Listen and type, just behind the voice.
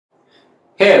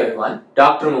Hey everyone,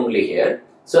 Dr. Mungli here.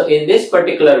 So in this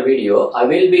particular video, I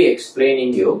will be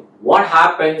explaining you what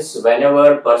happens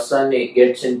whenever person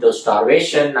gets into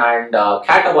starvation and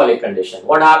catabolic condition.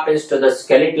 What happens to the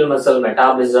skeletal muscle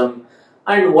metabolism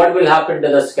and what will happen to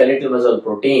the skeletal muscle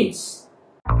proteins.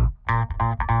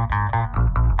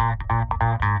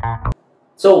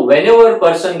 So whenever a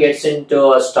person gets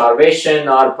into a starvation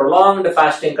or prolonged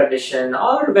fasting condition,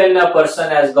 or when a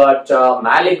person has got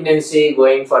malignancy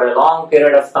going for a long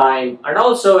period of time, and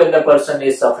also when the person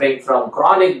is suffering from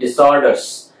chronic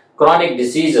disorders, chronic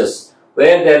diseases,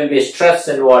 where there will be stress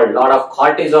involved, a lot of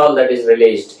cortisol that is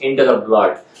released into the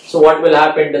blood. So what will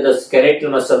happen to the skeletal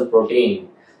muscle protein?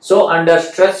 So under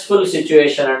stressful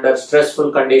situation, under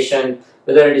stressful condition,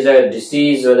 whether it is a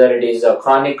disease, whether it is a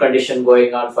chronic condition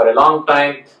going on for a long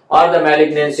time, or the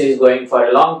malignancy is going for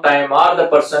a long time, or the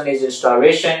person is in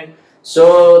starvation.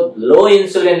 So low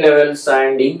insulin levels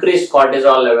and increased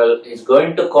cortisol level is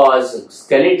going to cause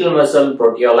skeletal muscle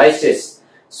proteolysis.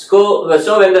 So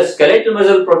when the skeletal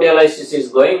muscle proteolysis is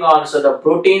going on, so the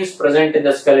proteins present in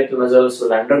the skeletal muscles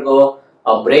will undergo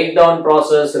a breakdown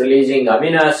process releasing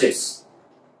amino acids.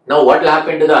 Now what will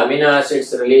happen to the amino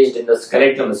acids released in the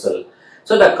skeletal muscle?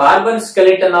 So the carbon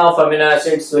skeleton of amino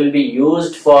acids will be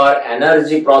used for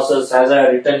energy process as I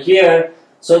have written here.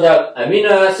 So the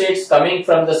amino acids coming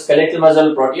from the skeletal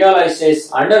muscle proteolysis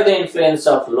under the influence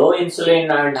of low insulin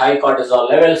and high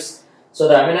cortisol levels. So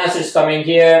the amino acids coming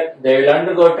here, they will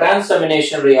undergo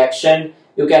transamination reaction.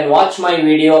 You can watch my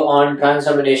video on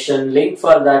transamination, link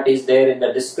for that is there in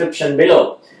the description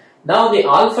below. Now the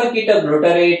alpha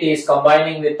ketoglutarate is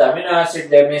combining with amino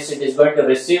acid, that means it is going to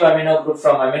receive amino group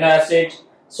from amino acid.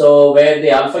 So where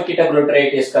the alpha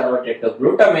ketoglutarate is converted to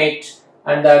glutamate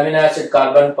and the amino acid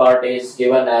carbon part is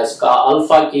given as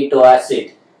alpha keto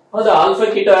acid. Now the alpha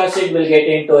keto acid will get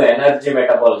into energy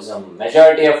metabolism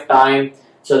majority of time.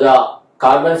 So the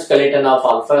carbon skeleton of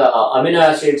alpha amino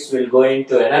acids will go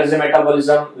into energy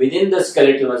metabolism within the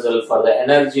skeletal muscle for the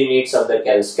energy needs of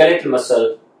the skeletal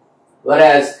muscle,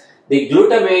 whereas the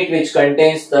glutamate, which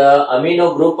contains the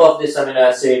amino group of this amino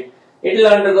acid, it will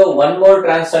undergo one more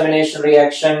transamination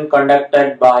reaction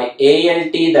conducted by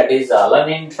ALT, that is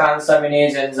alanine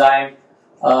transaminase enzyme,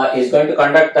 is going to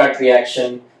conduct that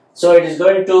reaction. So it is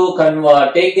going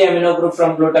to take the amino group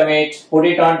from glutamate, put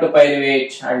it on to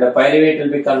pyruvate, and the pyruvate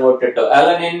will be converted to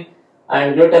alanine,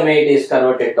 and glutamate is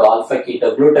converted to alpha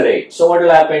ketoglutarate. So what will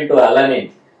happen to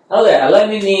alanine? Now the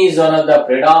alanine is one of the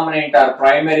predominant or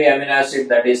primary amino acid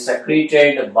that is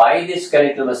secreted by the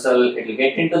skeletal muscle. It will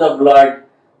get into the blood.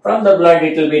 From the blood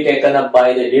it will be taken up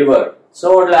by the liver.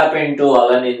 So what will happen to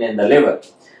alanine in the liver?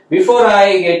 Before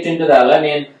I get into the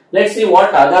alanine, let's see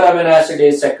what other amino acid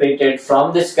is secreted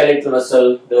from the skeletal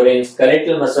muscle during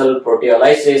skeletal muscle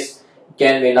proteolysis. It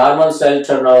can be normal cell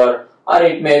turnover, or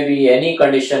it may be any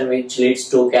condition which leads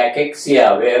to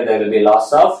cachexia, where there will be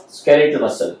loss of skeletal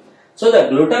muscle. So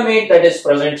the glutamate that is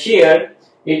present here,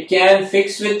 it can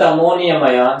fix with ammonium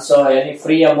ion. So any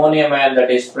free ammonium ion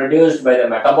that is produced by the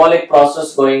metabolic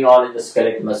process going on in the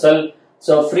skeletal muscle.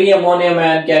 So free ammonium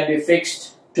ion can be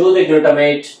fixed to the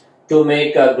glutamate to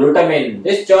make a glutamine.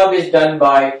 This job is done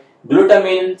by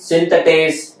glutamine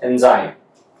synthetase enzyme.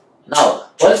 Now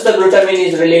once the glutamine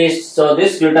is released, so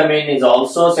this glutamine is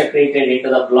also secreted into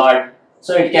the blood.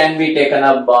 So it can be taken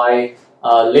up by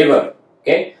liver.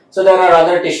 Okay. So there are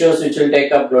other tissues which will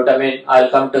take up glutamine. I will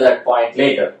come to that point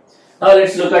later. Now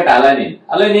let's look at alanine.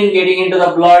 Alanine getting into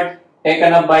the blood,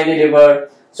 taken up by the liver.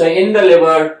 So in the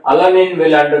liver, alanine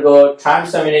will undergo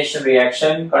transamination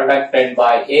reaction conducted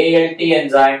by ALT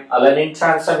enzyme, alanine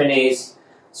transaminase.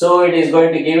 So it is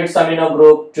going to give its amino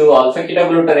group to alpha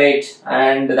ketoglutarate,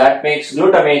 and that makes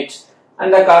glutamate,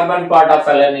 and the carbon part of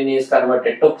alanine is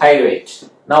converted to pyruvate.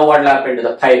 Now what will happen to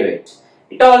the pyruvate?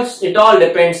 It all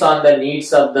depends on the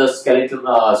needs of the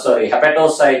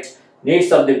hepatocyte needs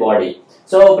of the body.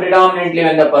 So predominantly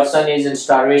when the person is in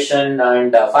starvation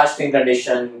and fasting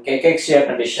condition, cachexia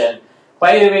condition,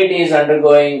 pyruvate is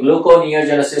undergoing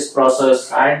gluconeogenesis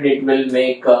process and it will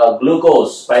make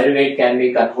glucose. Pyruvate can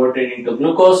be converted into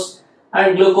glucose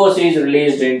and glucose is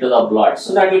released into the blood.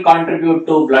 So that will contribute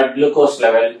to blood glucose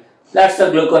level. That's the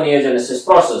gluconeogenesis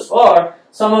process. Or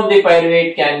some of the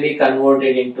pyruvate can be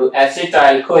converted into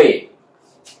acetyl-CoA.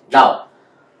 Now,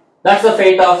 that's the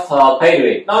fate of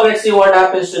pyruvate. Now, let's see what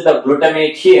happens to the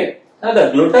glutamate here. Now,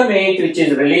 the glutamate which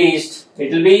is released,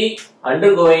 it will be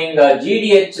undergoing a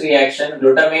GDH reaction,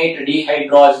 glutamate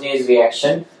dehydrogenase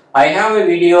reaction. I have a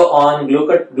video on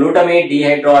glutamate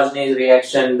dehydrogenase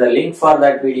reaction. The link for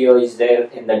that video is there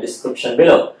in the description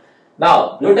below.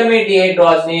 Now, glutamate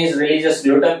dehydrogenase releases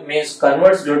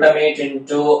converts glutamate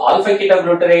into alpha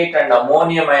ketoglutarate, and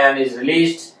ammonium ion is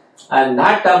released, and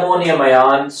that ammonium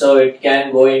ion, so it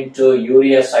can go into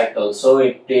urea cycle. So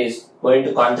it is going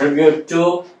to contribute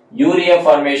to urea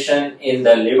formation in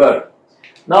the liver.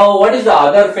 Now, what is the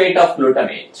other fate of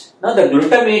glutamate? Now, the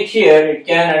glutamate here, it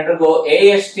can undergo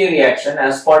AST reaction,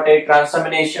 aspartate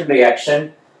transamination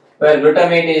reaction, where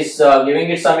glutamate is giving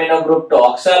its amino group to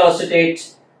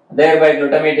oxaloacetate. Thereby,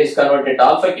 glutamate is converted to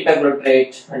alpha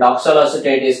ketoglutarate, and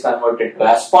oxaloacetate is converted to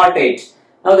aspartate.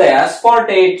 Now, the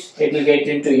aspartate, it will get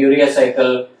into urea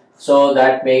cycle, so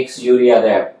that makes urea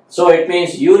there. So, it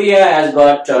means urea has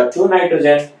got 2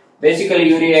 nitrogen. Basically,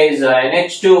 urea is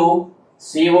NH2,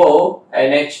 CO,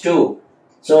 NH2.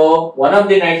 So, one of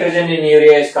the nitrogen in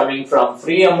urea is coming from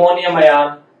free ammonium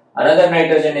ion, another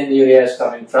nitrogen in the urea is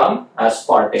coming from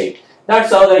aspartate.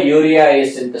 That's how the urea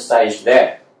is synthesized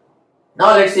there.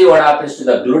 Now, let's see what happens to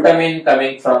the glutamine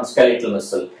coming from skeletal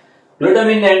muscle.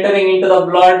 Glutamine entering into the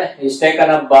blood is taken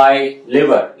up by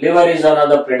liver. Liver is one of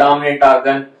the predominant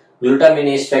organ.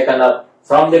 Glutamine is taken up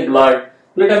from the blood.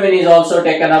 Glutamine is also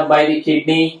taken up by the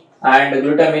kidney, and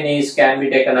glutamine can be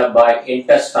taken up by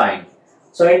intestine.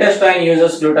 So, intestine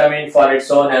uses glutamine for its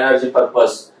own energy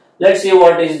purpose. Let's see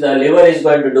what is the liver is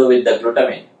going to do with the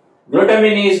glutamine.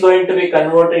 Glutamine is going to be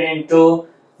converted into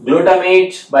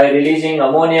glutamate by releasing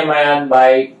ammonium ion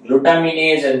by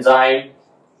glutaminase enzyme,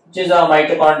 which is a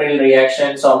mitochondrial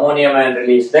reaction. So, ammonium ion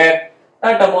released there.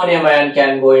 That ammonium ion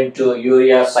can go into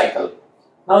urea cycle.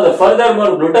 Now, the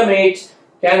furthermore glutamate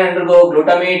can undergo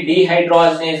glutamate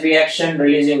dehydrogenase reaction,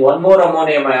 releasing one more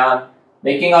ammonium ion,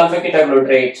 making alpha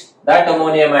ketoglutarate. That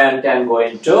ammonium ion can go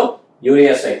into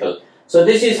urea cycle. So,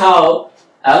 this is how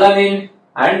alanine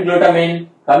and glutamine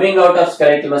coming out of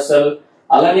skeletal muscle.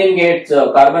 Alanine gets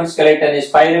carbon skeleton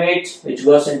is pyruvate, which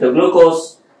goes into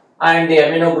glucose, and the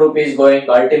amino group is going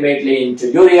ultimately into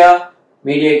urea,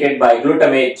 mediated by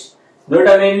glutamate.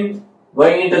 Glutamine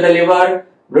going into the liver,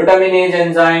 glutaminase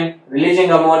enzyme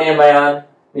releasing ammonium ion,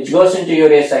 which goes into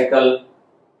urea cycle.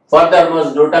 Furthermore,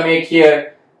 glutamate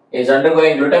here is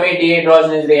undergoing glutamate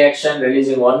dehydrogenase reaction,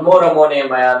 releasing one more ammonium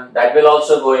ion that will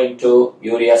also go into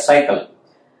urea cycle.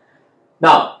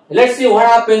 Now, let's see what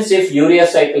happens if urea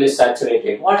cycle is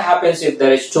saturated. What happens if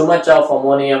there is too much of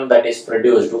ammonium that is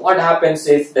produced? What happens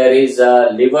if there is a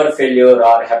liver failure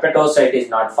or hepatocyte is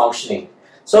not functioning?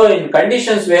 So, in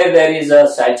conditions where there is a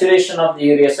saturation of the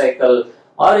urea cycle,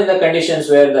 or in the conditions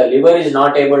where the liver is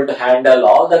not able to handle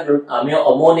all the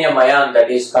ammonium ion that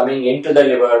is coming into the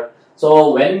liver.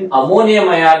 So, when ammonium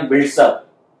ion builds up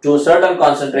to a certain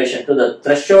concentration, to the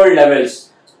threshold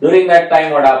levels, during that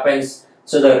time what happens?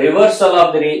 So, the reversal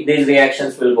of these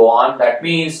reactions will go on. That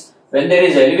means, when there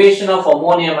is elevation of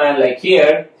ammonium ion like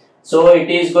here, so it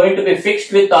is going to be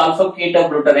fixed with alpha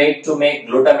ketoglutarate to make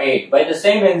glutamate. By the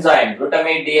same enzyme,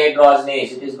 glutamate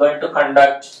dehydrogenase, it is going to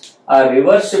conduct a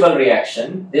reversible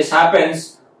reaction. This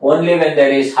happens only when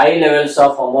there is high levels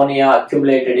of ammonia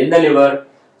accumulated in the liver.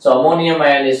 So, ammonium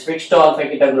ion is fixed to alpha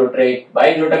ketoglutarate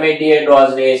by glutamate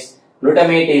dehydrogenase.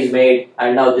 Glutamate is made,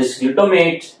 and now this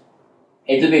glutamate,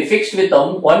 it will be fixed with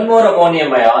one more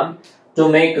ammonium ion to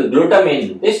make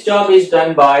glutamine. This job is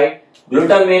done by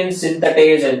glutamine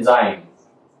synthetase enzyme.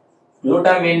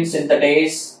 Glutamine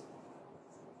synthetase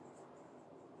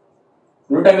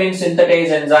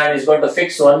enzyme is going to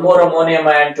fix one more ammonium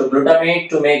ion to glutamate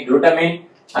to make glutamine,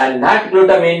 and that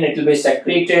glutamine, it will be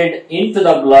secreted into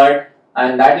the blood,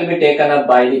 and that will be taken up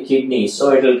by the kidney. So,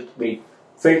 it will be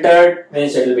filtered,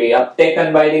 means it will be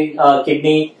uptaken by the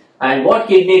kidney. And what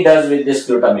kidney does with this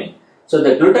glutamine? So,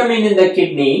 the glutamine in the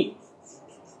kidney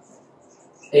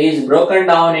is broken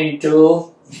down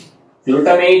into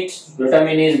glutamate.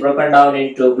 Glutamine is broken down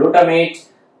into glutamate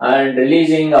and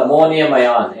releasing ammonium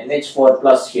ion, NH4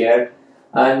 plus here.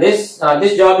 And this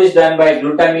job is done by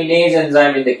glutaminase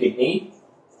enzyme in the kidney.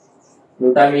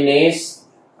 Glutaminase,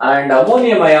 and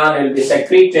ammonium ion will be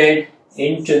secreted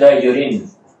into the urine.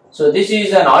 So, this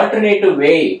is an alternative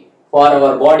way for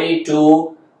our body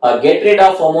to get rid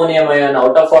of ammonium ion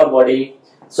out of our body.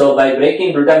 So, by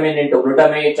breaking glutamine into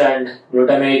glutamate and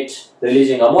glutamate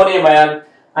releasing ammonium ion,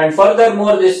 and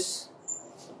furthermore this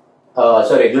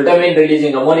glutamine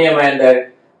releasing ammonium ion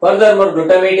there. Furthermore,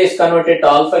 glutamate is converted to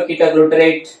alpha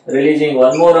ketoglutarate releasing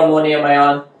one more ammonium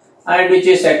ion, and which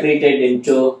is secreted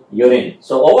into urine.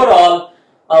 So, overall,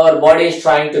 our body is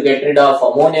trying to get rid of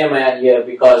ammonium ion here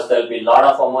because there will be a lot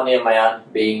of ammonium ion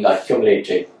being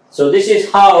accumulated. So, this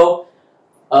is how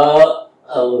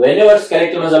whenever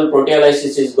skeletal muscle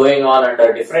proteolysis is going on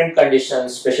under different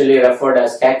conditions, especially referred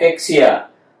as cachexia.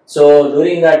 So,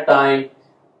 during that time,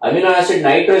 amino acid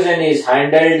nitrogen is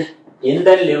handled in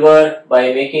the liver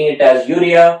by making it as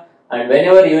urea, and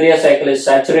whenever urea cycle is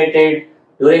saturated,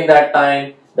 during that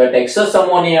time that excess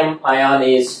ammonium ion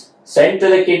is sent to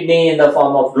the kidney in the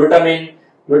form of glutamine.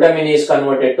 Glutamine is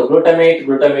converted to glutamate,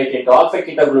 glutamate into alpha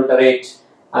ketoglutarate,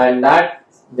 and that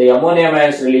the ammonium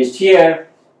ions released here,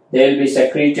 they will be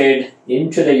secreted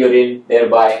into the urine.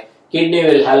 Thereby kidney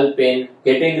will help in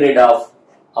getting rid of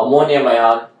ammonium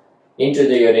ion into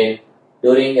the urine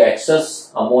during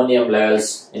excess ammonium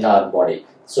levels in our body.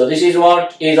 So this is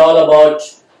what is all about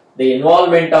the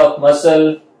involvement of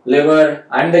muscle, liver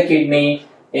and the kidney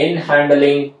in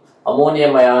handling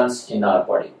ammonium ions in our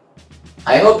body.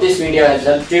 I hope this video has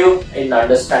helped you in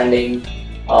understanding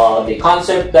the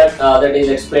concept that is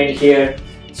explained here.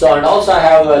 So, and also I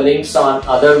have links on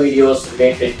other videos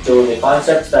related to the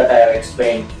concepts that I have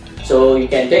explained. So you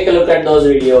can take a look at those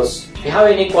videos. If you have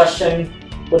any question,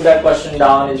 put that question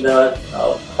down in the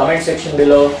comment section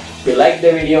below. If you like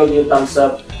the video, give thumbs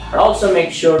up, and also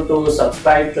make sure to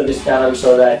subscribe to this channel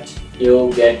so that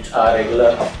you get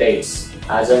regular updates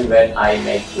as and when I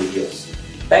make videos.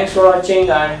 Thanks for watching,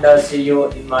 and see you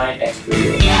in my next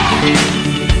video.